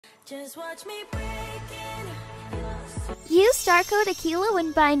Just watch me breaking. Use star code Akeila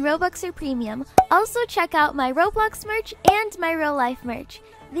when buying Robux or Premium. Also check out my Roblox merch and my real life merch.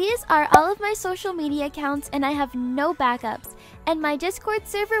 These are all of my social media accounts and I have no backups. And my Discord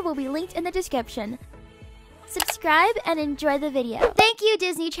server will be linked in the description. Subscribe and enjoy the video. Thank you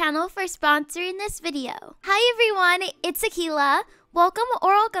Disney Channel for sponsoring this video. Hi everyone, it's Akeila.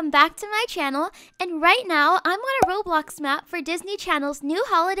 Welcome back to my channel, and right now I'm on a Roblox map for Disney Channel's new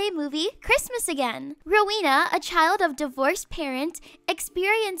holiday movie, Christmas Again. Rowena, a child of divorced parents,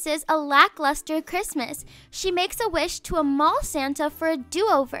 experiences a lackluster Christmas. She makes a wish to a mall Santa for a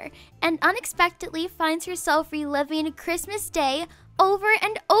do-over, and unexpectedly finds herself reliving Christmas Day over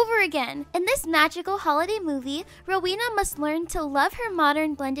and over again. In this magical holiday movie, Rowena must learn to love her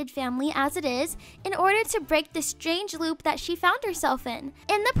modern blended family as it is in order to break the strange loop that she found herself in.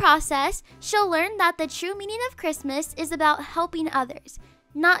 In the process, she'll learn that the true meaning of Christmas is about helping others,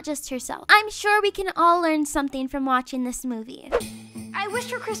 not just herself. I'm sure we can all learn something from watching this movie. I wished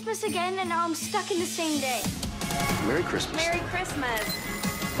for Christmas again and now I'm stuck in the same day. Merry Christmas. Merry Christmas.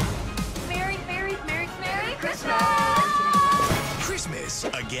 Merry Christmas. Christmas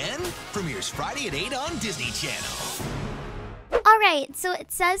Again premieres Friday at 8 on Disney Channel. Alright, so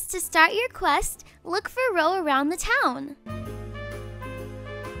it says to start your quest, look for Ro around the town.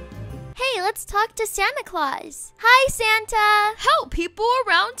 Hey, let's talk to Santa Claus. Hi, Santa! Help people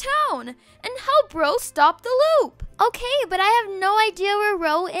around town and help Ro stop the loop. Okay, but I have no idea where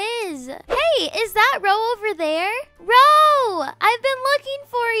Ro is. Hey, is that Ro over there? Ro! I've been looking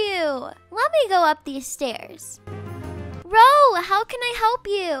for you. Let me go up these stairs. Ro, how can I help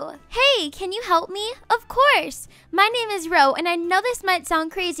you? Hey, can you help me? Of course. My name is Ro, and I know this might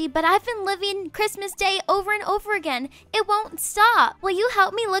sound crazy, but I've been living Christmas Day over and over again. It won't stop. Will you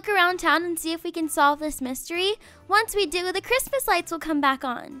help me look around town and see if we can solve this mystery? Once we do, the Christmas lights will come back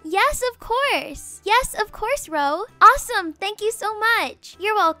on. Yes, of course. Yes, of course, Ro. Awesome. Thank you so much.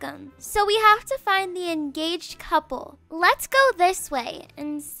 You're welcome. So we have to find the engaged couple. Let's go this way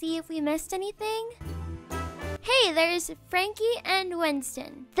and see if we missed anything. Hey, there's Frankie and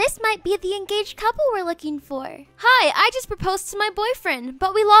Winston. This might be the engaged couple we're looking for. Hi, I just proposed to my boyfriend,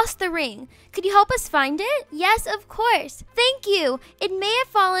 but we lost the ring. Could you help us find it? Yes, of course. Thank you. It may have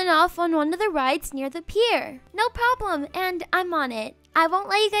fallen off on one of the rides near the pier. No problem, and I'm on it. I won't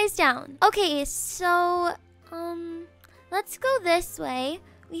let you guys down. Okay, so, let's go this way.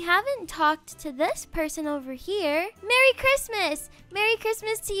 We haven't talked to this person over here. Merry Christmas! Merry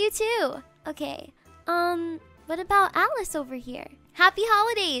Christmas to you too. Okay, what about Alice over here? Happy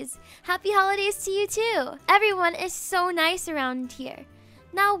holidays! Happy holidays to you too! Everyone is so nice around here.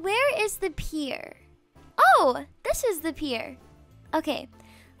 Now, where is the pier? Oh, this is the pier. Okay,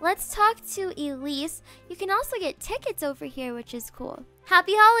 let's talk to Elise. You can also get tickets over here, which is cool.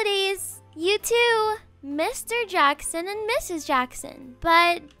 Happy holidays! You too! Mr. Jackson and Mrs. Jackson.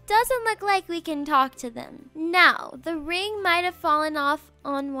 But doesn't look like we can talk to them. Now, the ring might have fallen off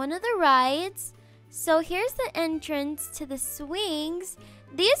on one of the rides. So here's the entrance to the swings.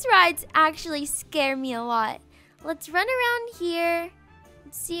 These rides actually scare me a lot. Let's run around here.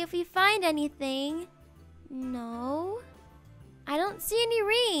 Let's see if we find anything. No, I don't see any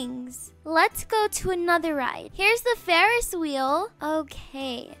rings. Let's go to another ride. Here's the Ferris wheel.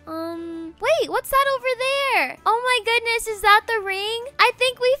 Okay, wait, what's that over there? Oh my goodness, is that the ring? I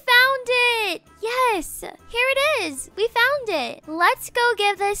think we found it. Yes, here it is. We found it. Let's go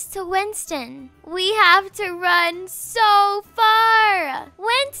give this to Winston. We have to run so far.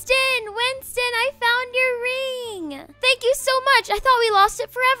 Winston, I found your ring. Thank you so much. I thought we lost it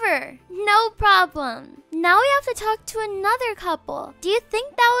forever. No problem. Now we have to talk to another couple. Do you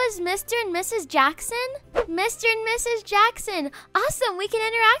think that was Mr. and Mrs. Jackson? Mr. and Mrs. Jackson. Awesome, we can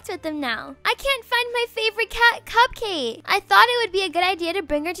interact with them now. I can't find my favorite cat, Cupcake. I thought it would be a good idea to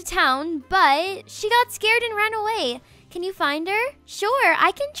bring her to town, but she got scared and ran away. Can you find her? Sure,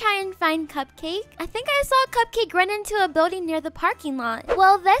 I can try and find Cupcake. I think I saw Cupcake run into a building near the parking lot.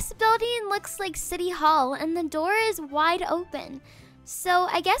 Well, this building looks like City Hall and the door is wide open. So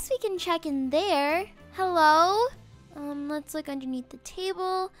I guess we can check in there. Hello? Let's look underneath the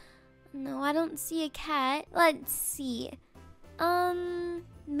table. No, I don't see a cat. Let's see.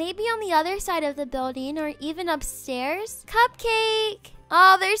 Maybe on the other side of the building or even upstairs? Cupcake!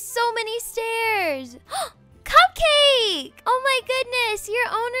 Oh, there's so many stairs. Cupcake! Oh my goodness, your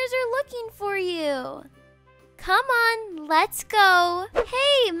owners are looking for you. Come on, let's go.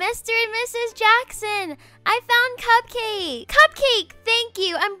 Hey, Mr. and Mrs. Jackson, I found Cupcake. Cupcake, thank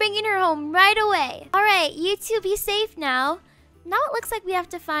you. I'm bringing her home right away. All right, you two be safe now. Now it looks like we have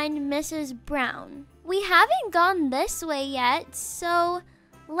to find Mrs. Brown. We haven't gone this way yet, so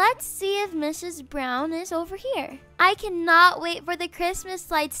Let's see if Mrs. Brown is over here. I cannot wait for the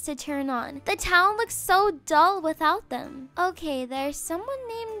Christmas lights to turn on. The town looks so dull without them. Okay, there's someone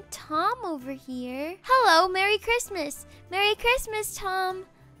named Tom over here. Hello, Merry Christmas. Merry Christmas, Tom.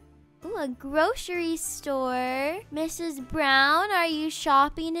 Ooh, a grocery store. Mrs. Brown, are you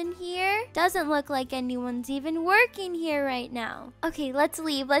shopping in here? Doesn't look like anyone's even working here right now. Okay, let's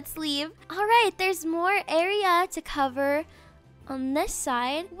leave. All right, there's more area to cover on this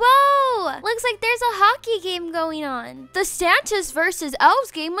side. Whoa! Looks like there's a hockey game going on. The Santas versus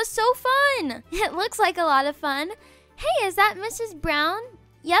Elves game was so fun. It looks like a lot of fun. Hey, is that Mrs. Brown?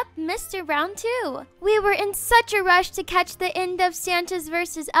 Yep, Mr. Brown too. We were in such a rush to catch the end of Santa's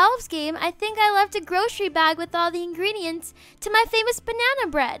versus Elves game, I think I left a grocery bag with all the ingredients to my famous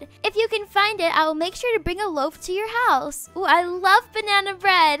banana bread. If you can find it, I will make sure to bring a loaf to your house. Ooh, I love banana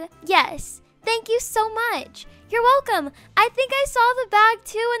bread. Yes, thank you so much. You're welcome. I think I saw the bag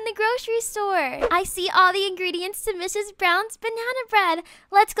too in the grocery store. I see all the ingredients to Mrs. Brown's banana bread.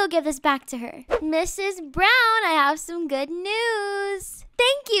 Let's go give this back to her. Mrs. Brown, I have some good news.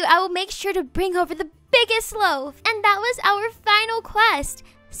 Thank you. I will make sure to bring over the biggest loaf. And that was our final quest.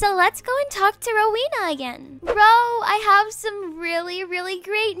 So let's go and talk to Rowena again. Ro, I have some really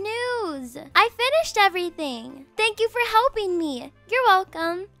great news. I finished everything. Thank you for helping me. You're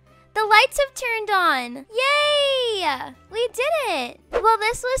welcome. The lights have turned on. Yay! We did it. Well,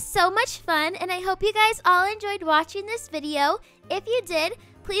 this was so much fun, and I hope you guys all enjoyed watching this video. If you did,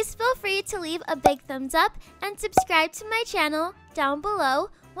 please feel free to leave a big thumbs up and subscribe to my channel down below.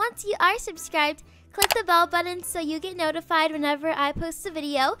 Once you are subscribed, click the bell button so you get notified whenever I post a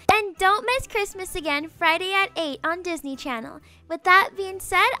video. And don't miss Christmas again, Friday at 8 on Disney Channel. With that being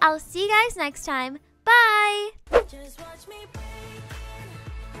said, I'll see you guys next time. Bye! Just watch me break